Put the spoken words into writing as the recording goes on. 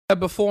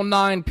Before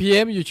 9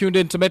 p.m., you tuned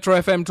in to Metro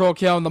FM Talk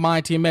here on the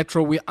Mighty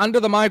Metro. We're under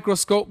the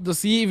microscope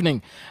this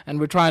evening, and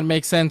we try and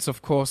make sense,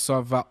 of course,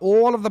 of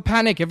all of the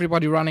panic.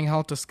 Everybody running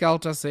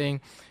helter-skelter, saying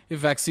if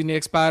vaccine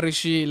expiry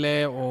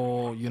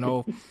or,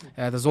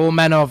 there's all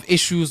manner of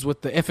issues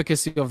with the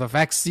efficacy of the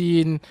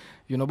vaccine.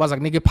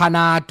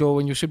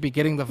 When you should be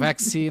getting the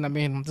vaccine. I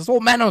mean, there's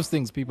all manner of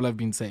things people have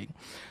been saying.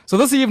 So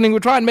this evening, we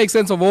try and make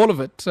sense of all of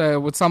it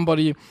with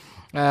somebody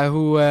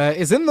who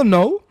is in the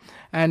know.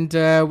 And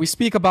we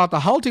speak about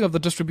the halting of the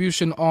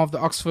distribution of the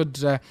Oxford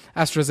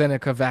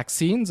AstraZeneca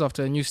vaccines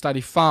after a new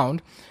study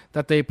found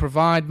that they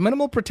provide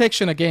minimal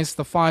protection against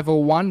the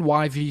 501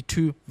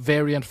 YV2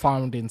 variant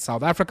found in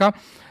South Africa,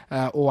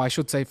 or I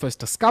should say first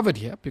discovered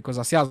here, because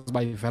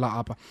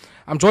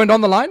I'm joined on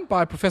the line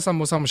by Professor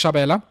Mosa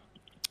Moshabela,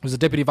 who's the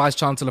Deputy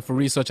Vice-Chancellor for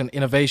Research and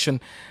Innovation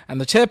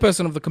and the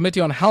Chairperson of the Committee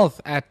on Health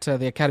at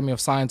the Academy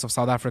of Science of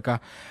South Africa,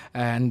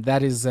 and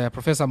that is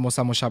Professor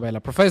Mosa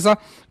Moshabela. Professor,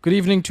 good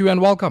evening to you and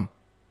welcome.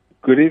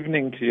 Good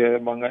evening to you,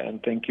 Manga,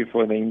 and thank you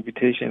for the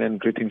invitation and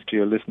greetings to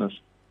your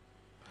listeners.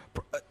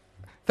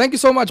 Thank you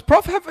so much.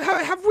 Prof,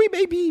 have we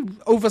maybe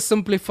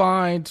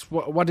oversimplified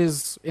what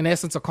is, in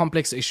essence, a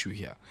complex issue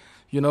here?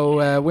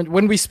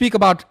 When we speak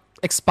about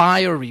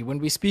expiry, when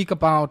we speak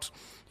about,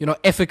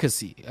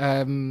 efficacy,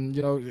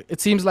 it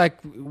seems like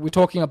we're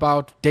talking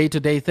about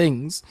day-to-day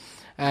things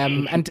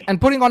and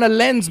putting on a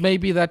lens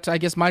maybe that I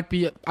guess might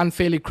be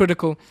unfairly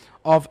critical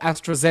of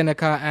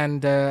AstraZeneca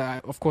and,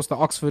 of course, the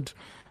Oxford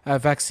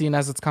vaccine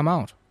as it's come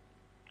out.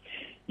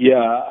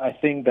 Yeah, I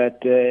think that,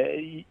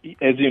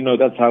 as you know,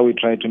 that's how we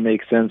try to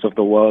make sense of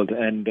the world,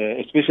 and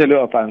especially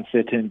of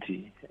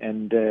uncertainty.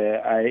 And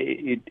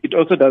it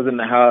also doesn't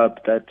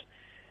help that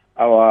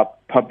our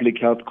public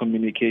health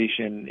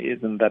communication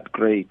isn't that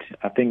great.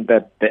 I think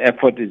that the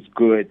effort is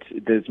good.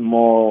 There's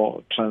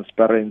more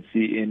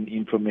transparency in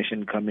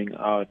information coming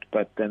out,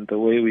 but then the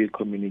way we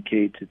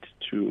communicate it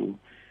to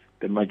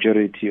the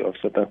majority of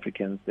South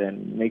Africans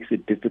then makes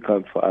it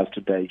difficult for us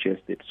to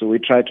digest it. So we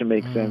try to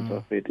make sense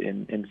of it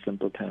in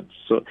simple terms.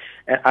 So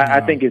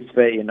I think it's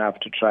fair enough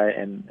to try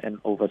and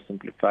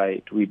oversimplify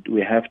it.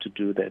 We have to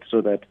do that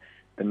so that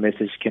the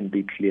message can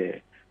be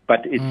clear.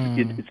 But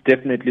it's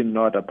definitely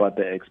not about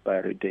the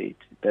expiry date.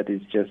 That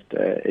is just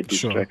a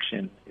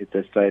distraction. Sure. It's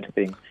a side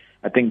thing.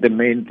 I think the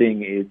main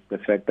thing is the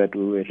fact that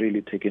we were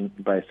really taken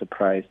by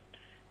surprise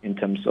in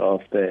terms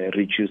of the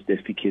reduced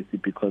efficacy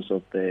because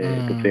of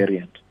the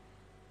variant.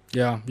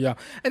 Yeah.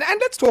 And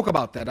let's talk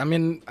about that. I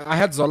mean, I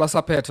had Zola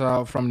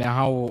Sapeta from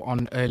Nehao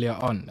on earlier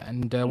on,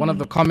 and one of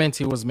the comments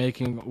he was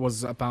making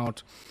was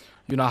about,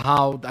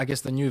 how, I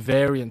guess, the new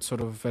variant sort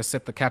of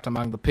set the cat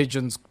among the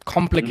pigeons,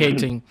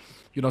 complicating,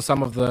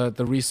 some of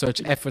the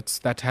research efforts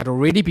that had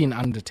already been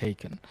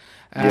undertaken.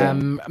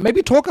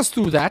 Maybe talk us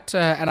through that,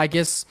 and I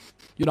guess,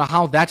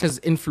 how that has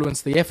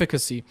influenced the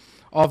efficacy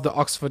of the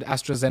Oxford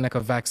AstraZeneca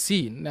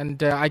vaccine,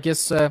 and I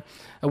guess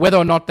whether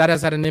or not that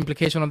has had an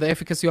implication on the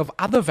efficacy of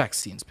other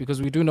vaccines,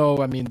 because we do know,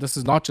 I mean, this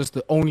is not just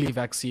the only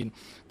vaccine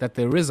that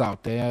there is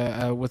out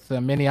there, with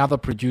many other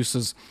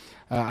producers,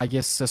 I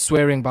guess,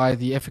 swearing by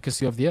the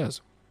efficacy of theirs.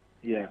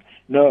 Yeah,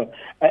 no,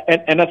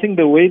 and I think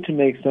the way to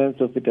make sense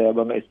of it,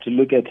 is to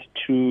look at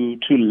two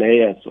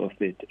layers of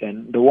it,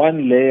 and the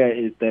one layer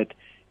is that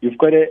you've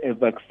got a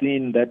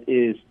vaccine that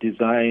is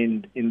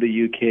designed in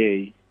the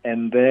UK,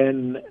 and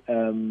then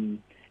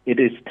it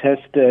is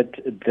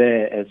tested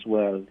there as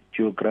well,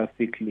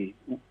 geographically.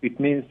 It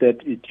means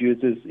that it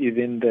uses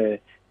even the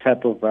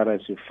type of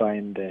virus you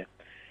find there.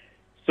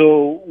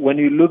 So when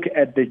you look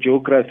at the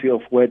geography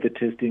of where the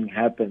testing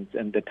happens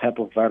and the type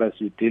of virus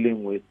you're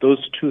dealing with,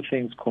 those two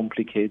things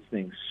complicate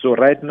things. So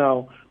right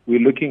now, we're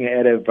looking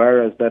at a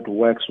virus that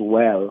works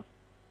well,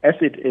 as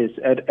it is,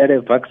 at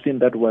a vaccine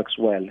that works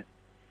well.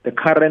 The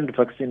current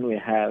vaccine we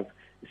have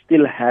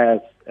still has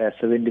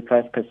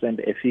 75%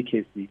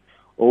 efficacy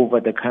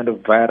over the kind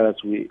of virus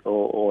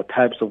or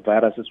types of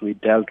viruses we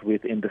dealt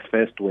with in the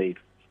first wave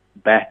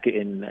back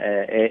in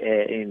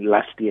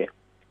last year.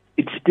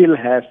 It still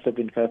has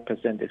 75%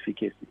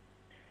 efficacy.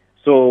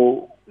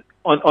 So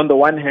on the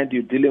one hand,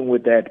 you're dealing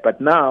with that,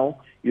 but now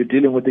you're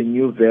dealing with a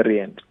new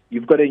variant.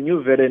 You've got a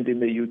new variant in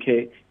the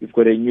UK, you've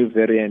got a new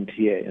variant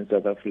here in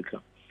South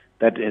Africa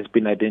that has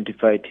been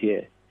identified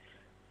here.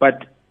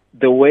 But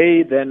the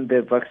way then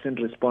the vaccine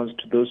responds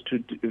to those two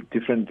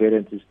different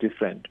variants is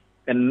different.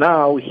 And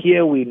now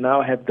here we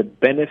now have the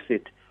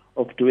benefit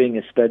of doing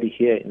a study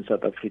here in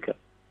South Africa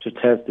to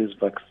test this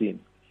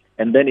vaccine.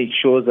 And then it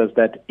shows us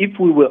that if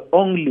we were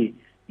only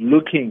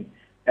looking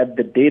at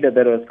the data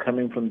that was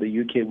coming from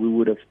the UK, we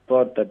would have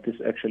thought that this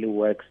actually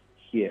works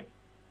here.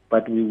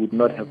 But we would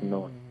not have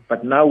known.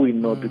 But now we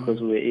know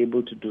because we were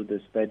able to do the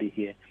study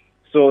here.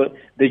 So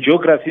the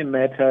geography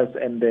matters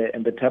and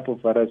the type of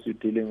virus you're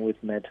dealing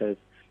with matters.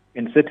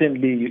 And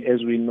certainly,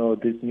 as we know,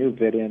 this new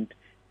variant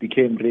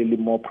became really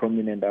more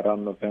prominent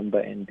around November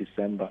and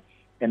December.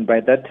 And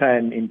by that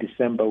time, in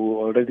December, we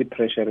were already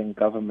pressuring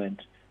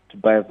government to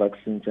buy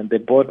vaccines, and they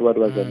bought what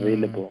was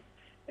available.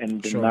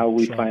 And now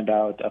we find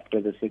out after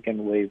the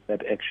second wave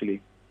that actually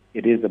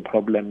it is a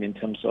problem in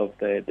terms of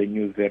the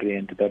new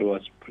variant that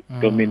was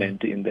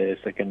dominant in the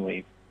second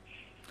wave.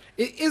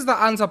 Is the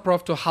answer,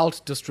 Prof, to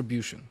halt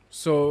distribution?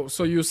 So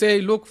you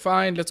say, look,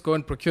 fine, let's go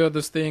and procure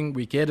this thing.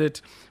 We get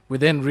it. We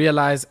then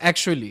realize,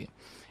 actually,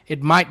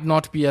 it might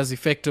not be as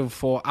effective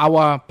for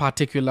our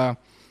particular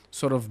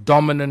sort of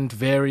dominant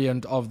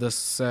variant of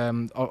this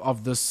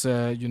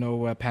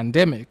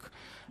pandemic.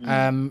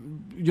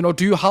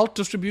 Do you halt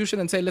distribution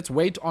and say, let's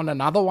wait on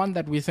another one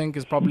that we think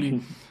is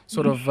probably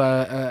sort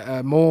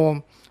of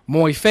more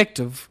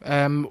effective?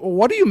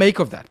 What do you make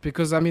of that?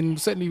 Because, I mean,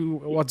 certainly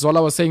what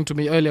Zola was saying to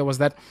me earlier was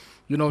that,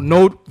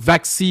 no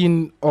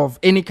vaccine of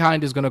any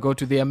kind is going to go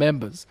to their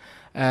members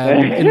in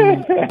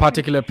a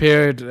particular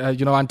period,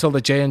 until the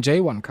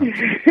J&J one comes.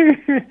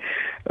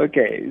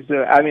 Okay,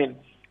 so, I mean,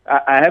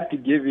 I have to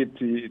give it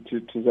to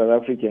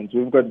South Africans.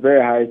 We've got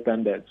very high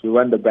standards. We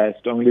want the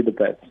best, only the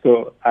best.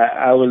 So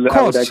I would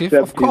accept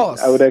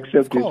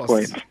this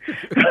point.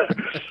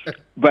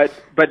 But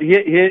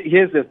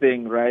here's the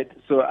thing, right?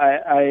 So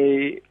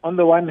I on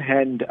the one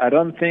hand, I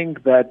don't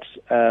think that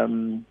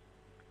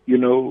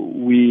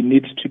we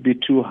need to be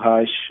too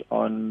harsh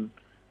on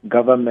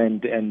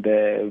government and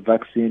the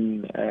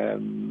vaccine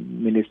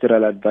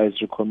ministerial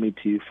advisory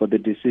committee for the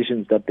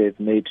decisions that they've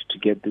made to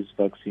get this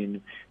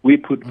vaccine. We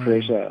put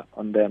pressure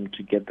on them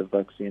to get the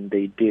vaccine.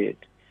 They did.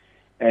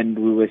 And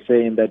we were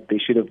saying that they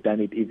should have done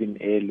it even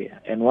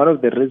earlier. And one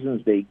of the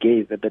reasons they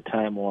gave at the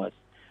time was,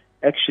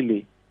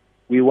 actually,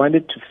 we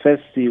wanted to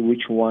first see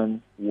which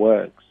one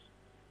works.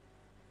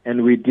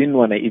 And we didn't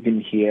want to even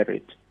hear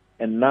it.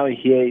 And now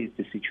here is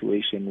the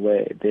situation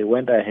where they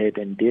went ahead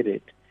and did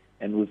it.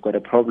 And we've got a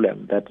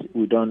problem that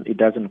it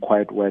doesn't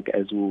quite work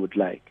as we would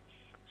like.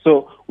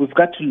 So we've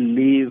got to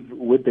live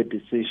with the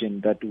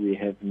decision that we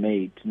have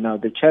made. Now,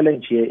 the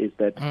challenge here is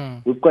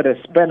that we've got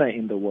a spanner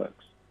in the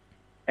works.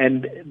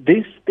 And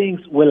these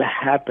things will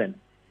happen.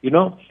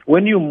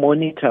 When you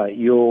monitor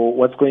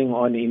what's going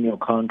on in your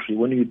country,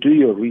 when you do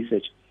your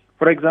research,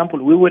 for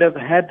example, we would have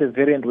had the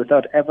variant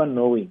without ever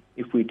knowing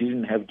if we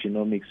didn't have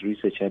genomics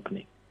research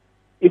happening.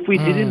 If we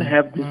didn't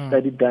have this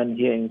study done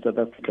here in South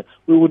Africa,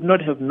 we would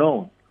not have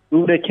known. We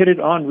would have carried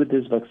on with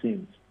these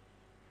vaccines.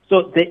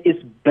 So there is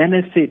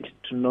benefit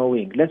to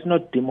knowing. Let's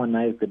not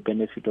demonize the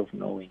benefit of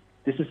knowing.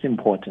 This is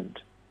important.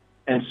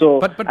 And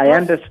so I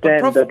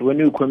understand that when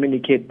you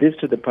communicate this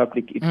to the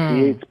public, it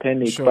creates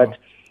panic, sure.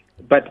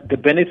 but the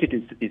benefit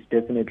is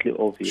definitely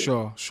obvious.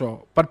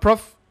 Sure. But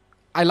Prof,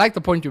 I like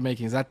the point you're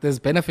making, is that there's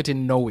benefit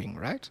in knowing,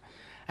 right?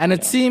 And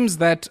it seems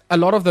that a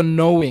lot of the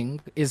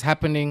knowing is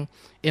happening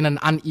in an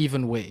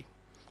uneven way.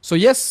 So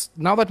yes,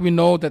 now that we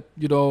know that,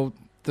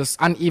 this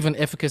uneven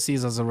efficacy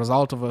is as a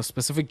result of a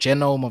specific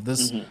genome of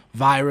this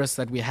virus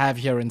that we have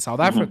here in South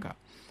Africa.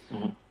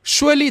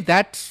 Surely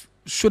that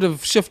should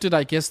have shifted,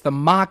 I guess, the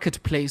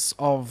marketplace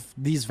of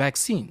these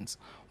vaccines.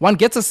 One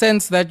gets a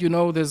sense that,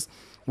 there's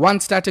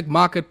one static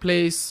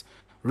marketplace,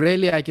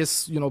 really, I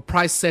guess,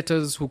 price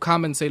setters who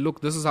come and say,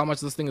 look, this is how much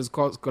this thing is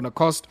going to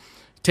cost.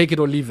 Take it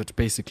or leave it,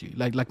 basically.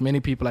 Like many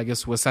people, I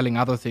guess, were selling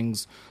other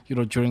things,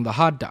 during the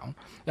hard down,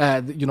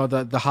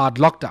 the hard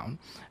lockdown.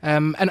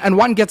 And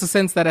one gets a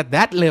sense that at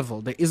that level,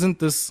 there isn't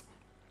this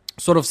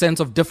sort of sense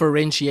of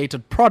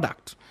differentiated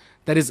product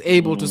that is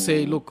able to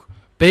say, look,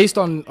 based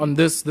on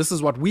this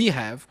is what we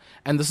have,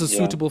 and this is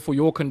suitable for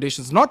your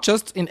conditions, not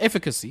just in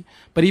efficacy,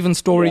 but even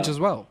storage as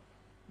well.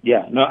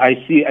 Yeah, no, I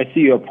see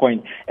your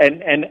point.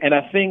 And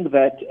I think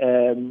that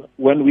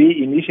when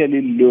we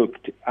initially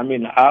looked, I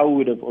mean, I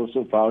would have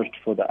also vouched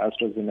for the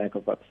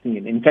AstraZeneca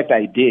vaccine. In fact,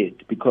 I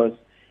did, because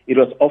it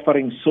was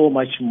offering so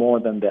much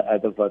more than the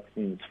other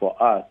vaccines for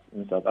us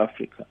in South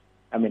Africa.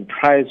 I mean,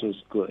 price was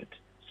good.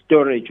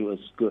 Storage was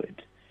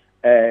good.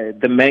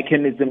 The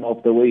mechanism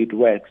of the way it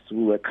works,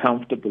 we were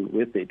comfortable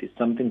with it. It's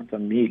something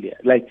familiar.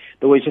 Like,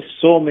 there were just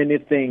so many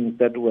things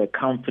that were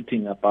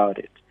comforting about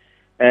it.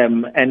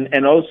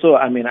 And also,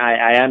 I mean,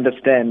 I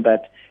understand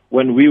that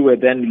when we were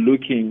then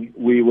looking,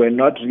 we were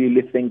not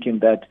really thinking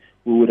that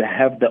we would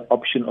have the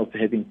option of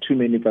having too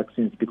many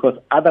vaccines, because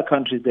other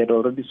countries had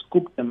already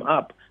scooped them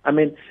up. I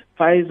mean,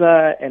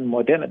 Pfizer and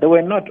Moderna, they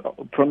were not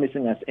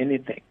promising us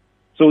anything.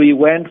 So we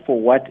went for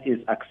what is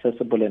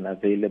accessible and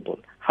available.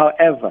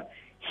 However,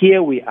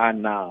 here we are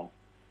now.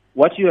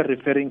 What you are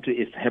referring to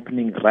is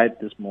happening right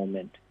this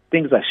moment.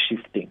 Things are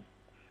shifting.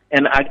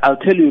 And I'll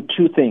tell you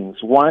two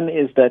things. One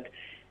is that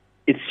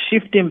it's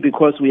shifting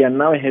because we are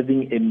now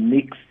having a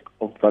mix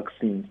of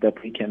vaccines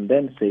that we can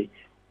then say,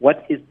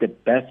 what is the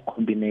best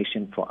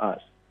combination for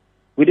us?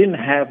 We didn't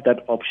have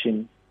that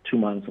option 2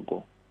 months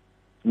ago.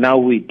 Now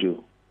we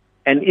do.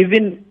 And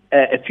even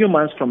a few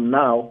months from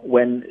now,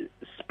 when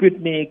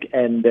Sputnik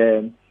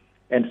and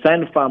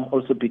Sinopharm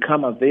also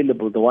become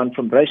available, the one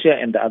from Russia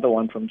and the other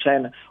one from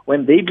China,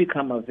 when they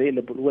become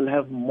available, we'll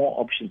have more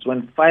options.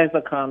 When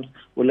Pfizer comes,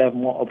 we'll have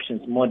more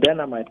options.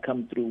 Moderna might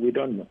come through, we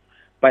don't know.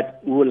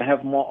 But we will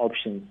have more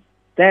options.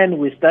 Then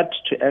we start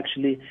to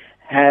actually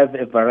have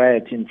a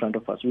variety in front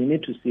of us. We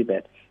need to see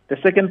that. The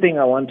second thing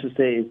I want to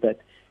say is that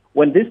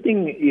when this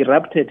thing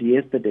erupted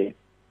yesterday,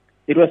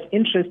 it was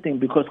interesting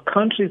because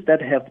countries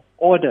that have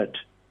ordered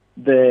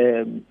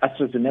the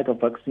AstraZeneca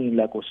vaccine,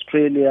 like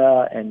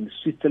Australia and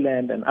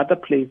Switzerland and other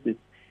places,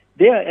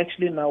 they are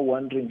actually now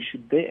wondering,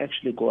 should they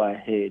actually go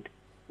ahead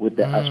with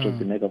the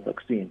AstraZeneca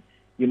vaccine?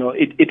 You know,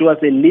 it was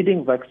a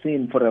leading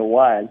vaccine for a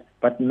while,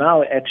 but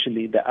now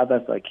actually the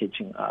others are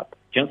catching up.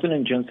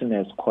 Johnson & Johnson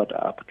has caught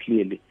up,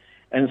 clearly.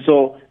 And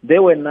so they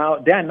are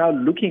now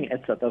looking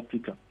at South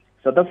Africa.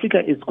 South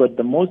Africa has got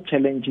the most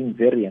challenging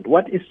variant.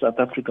 What is South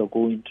Africa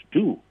going to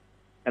do?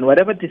 And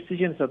whatever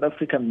decision South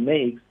Africa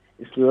makes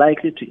is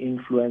likely to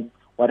influence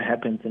what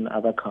happens in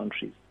other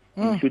countries,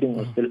 including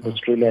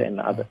Australia and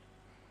others.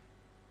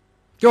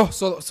 Yo,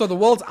 so the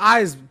world's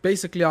eyes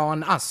basically are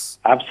on us.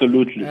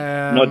 Absolutely,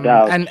 no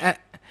doubt.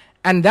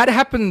 And that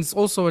happens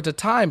also at a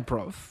time,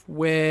 Prof,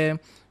 where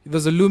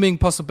there's a looming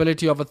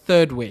possibility of a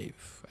third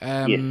wave.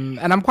 Yes.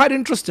 And I'm quite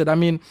interested. I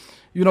mean,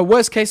 you know,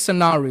 worst case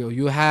scenario,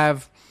 you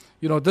have,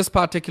 you know, this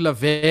particular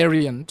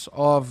variant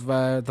of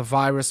the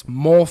virus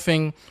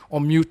morphing or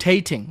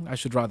mutating, I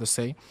should rather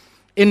say,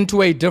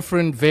 into a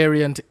different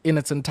variant in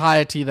its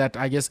entirety that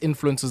I guess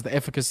influences the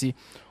efficacy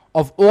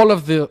of all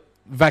of the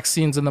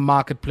vaccines in the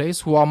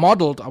marketplace, who are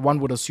modeled, one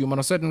would assume, on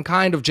a certain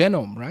kind of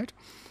genome, right?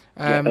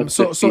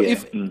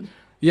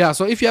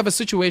 So if you have a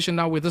situation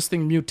now where this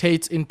thing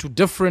mutates into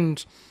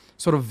different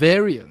sort of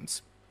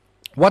variants,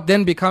 what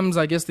then becomes,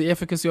 I guess, the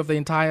efficacy of the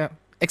entire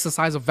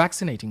exercise of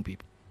vaccinating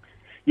people?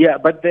 Yeah,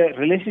 but the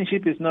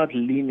relationship is not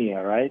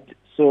linear, right?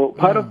 So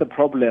part of the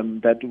problem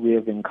that we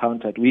have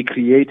encountered, we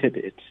created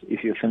it,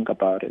 if you think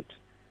about it.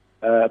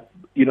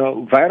 You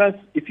know, virus,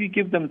 if you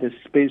give them the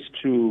space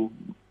to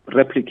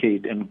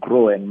replicate and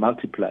grow and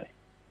multiply,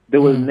 they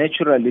will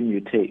naturally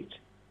mutate,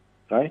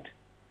 right?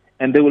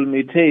 And they will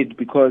mutate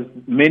because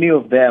many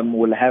of them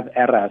will have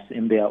errors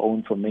in their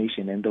own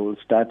formation, and they will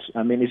start,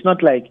 I mean, it's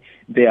not like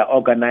they are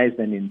organized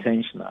and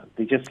intentional.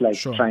 They're just like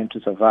trying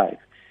to survive.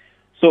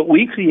 So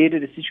we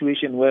created a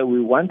situation where we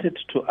wanted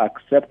to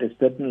accept a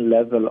certain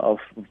level of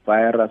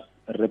virus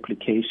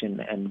replication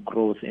and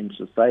growth in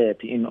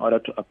society in order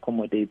to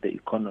accommodate the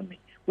economy,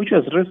 which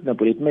was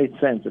reasonable. It made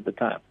sense at the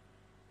time.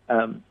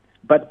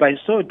 But by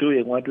so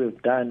doing, what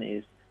we've done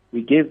is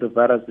we gave the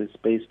virus the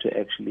space to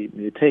actually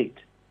mutate.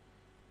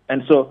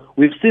 And so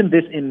we've seen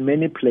this in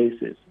many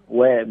places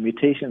where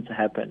mutations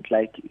happened,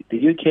 like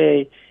the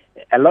UK,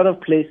 a lot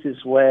of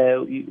places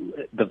where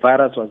the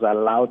virus was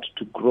allowed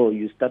to grow,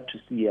 you start to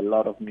see a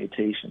lot of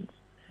mutations.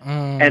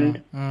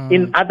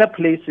 In other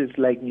places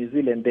like New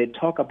Zealand, they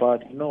talk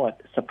about, you know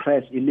what,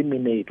 suppress,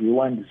 eliminate, we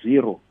want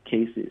 0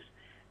 cases.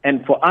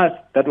 And for us,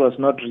 that was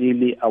not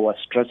really our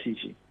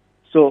strategy.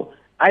 So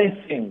I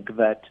think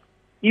that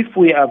if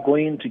we are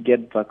going to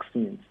get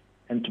vaccines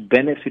and to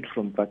benefit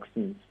from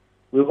vaccines,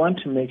 we want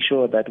to make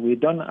sure that we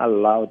don't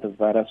allow the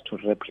virus to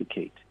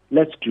replicate.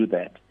 Let's do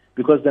that,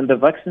 because then the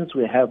vaccines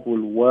we have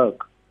will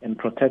work and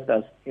protect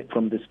us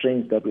from the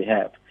strains that we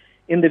have.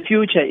 In the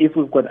future, if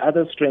we've got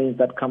other strains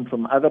that come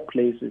from other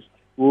places,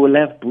 we will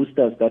have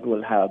boosters that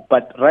will help.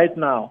 But right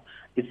now,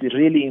 it's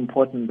really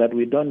important that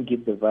we don't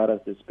give the virus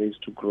the space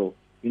to grow.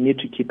 We need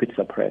to keep it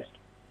suppressed.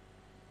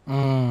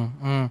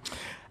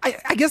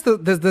 I guess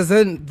there's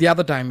the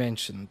other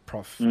dimension,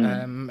 Prof.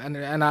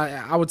 And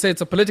I would say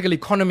it's a political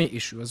economy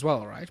issue as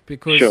well, right?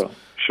 Because,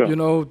 you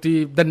know,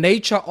 the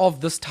nature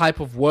of this type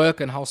of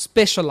work and how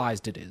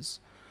specialized it is,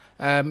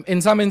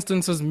 in some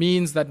instances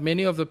means that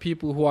many of the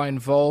people who are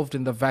involved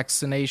in the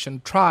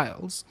vaccination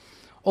trials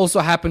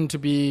also happen to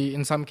be,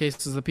 in some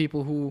cases, the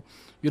people who,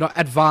 you know,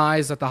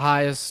 advise at the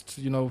highest,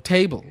 you know,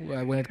 table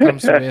when it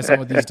comes to where some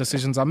of these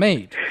decisions are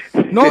made.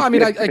 No, I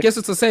mean, I guess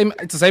it's the same.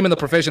 It's the same in the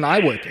profession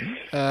I work in.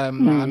 I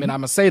mean, I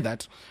must say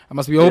that. I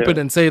must be open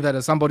and say that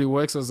as somebody who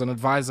works as an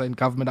advisor in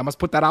government, I must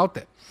put that out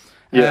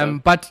there.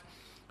 But,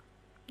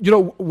 you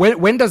know,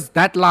 when does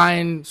that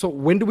line? So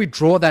when do we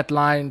draw that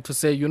line to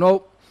say, you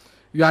know,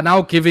 you are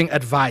now giving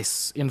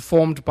advice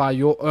informed by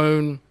your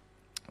own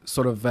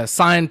sort of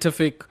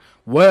scientific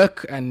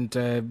work and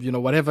you know,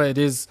 whatever it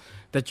is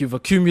that you've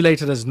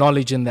accumulated as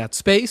knowledge in that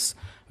space,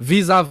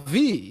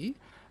 vis-a-vis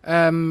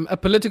a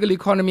political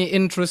economy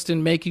interest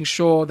in making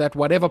sure that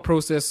whatever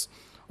process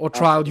or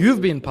trial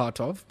you've been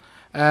part of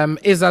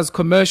is as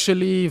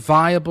commercially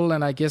viable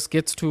and I guess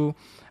gets to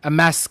a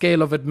mass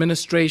scale of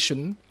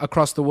administration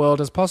across the world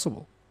as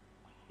possible?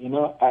 You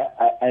know,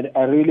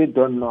 I really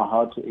don't know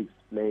how to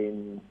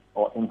explain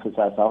or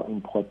emphasize how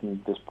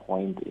important this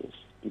point is,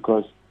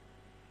 because,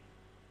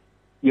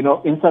 you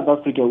know, in South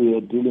Africa, we are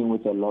dealing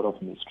with a lot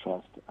of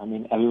mistrust. I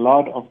mean, a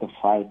lot of the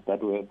fights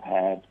that we've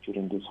had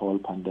during this whole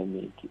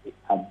pandemic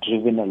are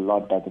driven a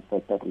lot by the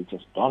fact that we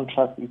just don't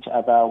trust each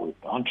other, we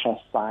don't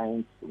trust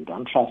science, we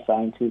don't trust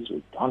scientists,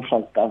 we don't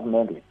trust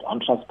government, we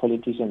don't trust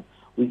politicians.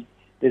 We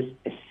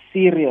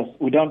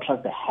don't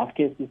trust the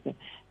healthcare system.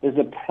 There's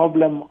a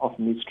problem of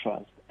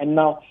mistrust. And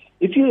now,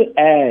 if you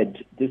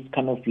add this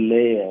kind of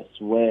layers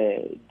where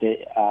there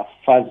are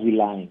fuzzy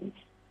lines,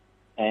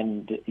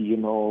 and, you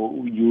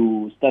know,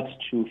 you start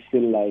to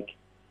feel like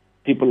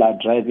people are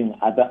driving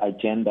other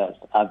agendas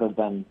other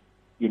than,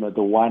 you know,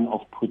 the one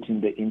of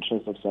putting the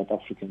interests of South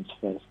Africans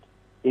first.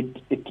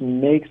 It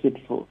makes it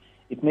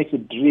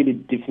really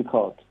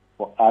difficult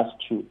for us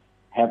to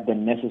have the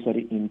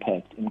necessary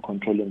impact in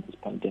controlling this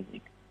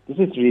pandemic. This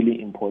is really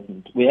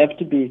important. We have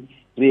to be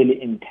really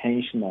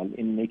intentional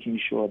in making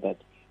sure that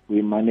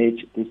we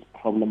manage this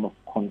problem of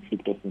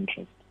conflict of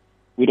interest.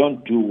 We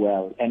don't do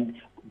well, and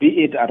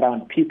be it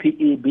around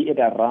PPE, be it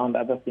around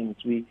other things,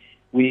 we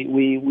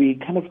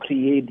kind of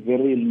create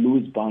very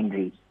loose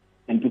boundaries.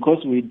 And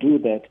because we do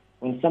that,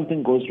 when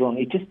something goes wrong,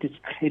 it just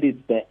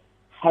discredits the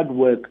hard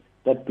work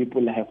that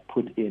people have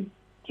put in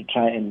to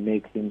try and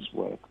make things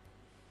work.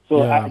 So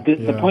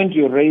the point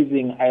you're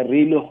raising, I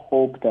really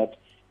hope that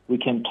we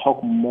can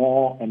talk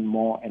more and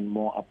more and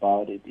more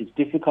about it. It's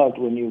difficult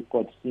when you've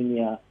got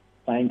senior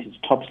scientists,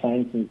 top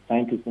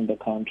scientists in the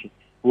country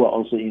who are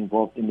also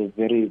involved in the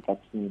very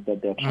vaccines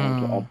that they're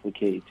trying to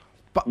advocate.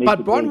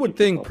 But one would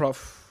think,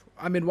 Prof,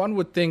 I mean, one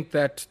would think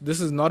that this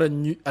is not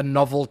a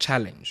novel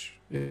challenge,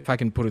 if I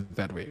can put it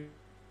that way,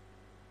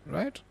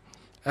 right?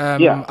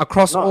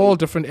 Across all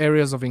different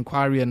areas of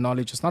inquiry and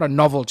knowledge, it's not a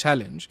novel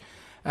challenge.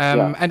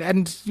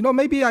 And you know,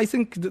 maybe I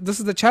think this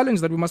is the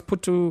challenge that we must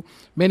put to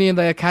many in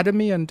the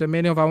academy and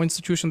many of our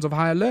institutions of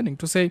higher learning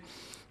to say,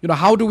 you know,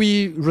 how do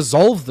we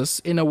resolve this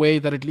in a way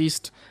that at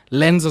least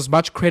lends as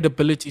much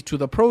credibility to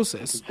the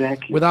process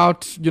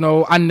without, you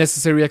know,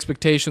 unnecessary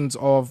expectations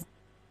of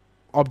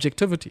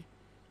objectivity?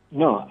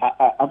 No,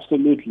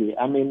 absolutely.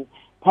 I mean,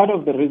 part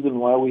of the reason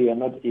why we are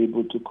not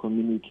able to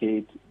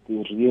communicate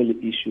the real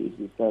issues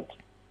is that,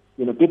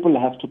 you know, people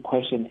have to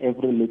question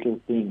every little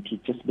thing to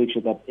just make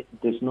sure that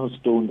there's no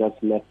stone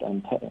that's left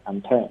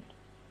unturned.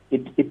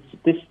 It's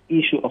this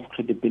issue of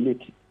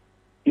credibility.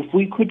 If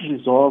we could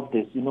resolve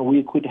this, you know,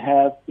 we could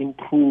have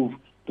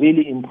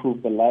really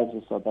improve the lives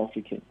of South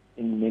Africans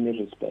in many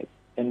respects.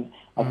 And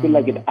I feel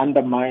like it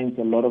undermines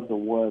a lot of the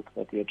work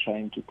that we are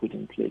trying to put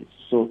in place.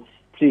 So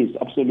please,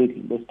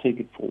 absolutely, let's take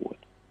it forward.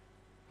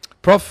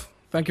 Prof,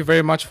 thank you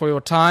very much for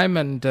your time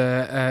and,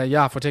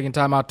 for taking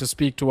time out to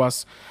speak to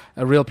us.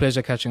 A real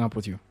pleasure catching up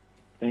with you.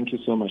 Thank you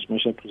so much.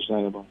 Much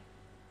appreciable.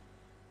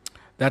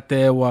 That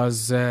there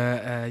was,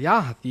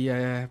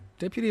 the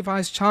Deputy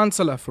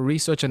Vice-Chancellor for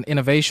Research and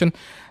Innovation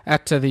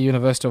at the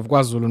University of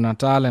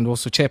KwaZulu-Natal and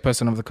also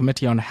Chairperson of the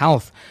Committee on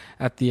Health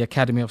at the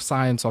Academy of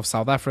Science of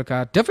South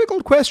Africa.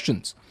 Difficult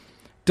questions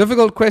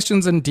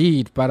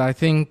indeed, but I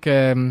think,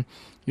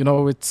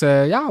 it's,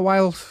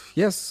 while,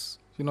 yes,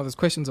 you know, there's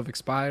questions of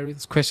expiry,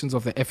 there's questions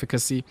of the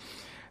efficacy.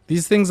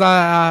 These things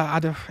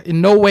are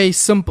in no way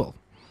simple,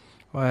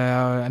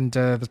 and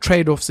the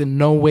trade-offs in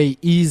no way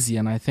easy,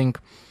 and I think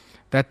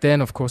that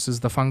then, of course, is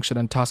the function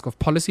and task of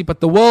policy. But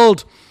the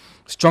world,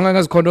 stronger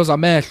as kondos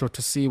amehlo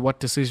to see what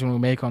decision we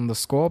make on the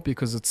score,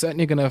 because it's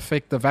certainly going to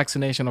affect the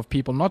vaccination of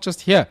people, not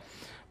just here,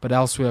 but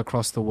elsewhere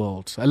across the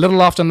world. A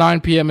little after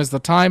 9 p.m. is the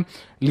time.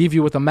 Leave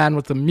you with the man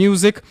with the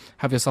music.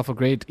 Have yourself a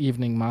great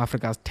evening. Ma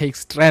Africa, take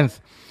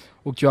strength.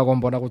 Ukutyiwa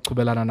kombona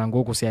kuchubelana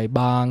nangoku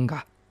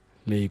siyayibanga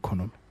le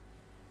economy.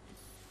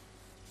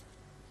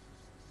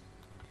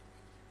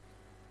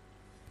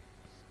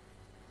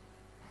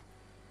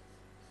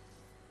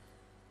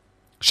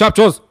 Sharp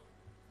jaws.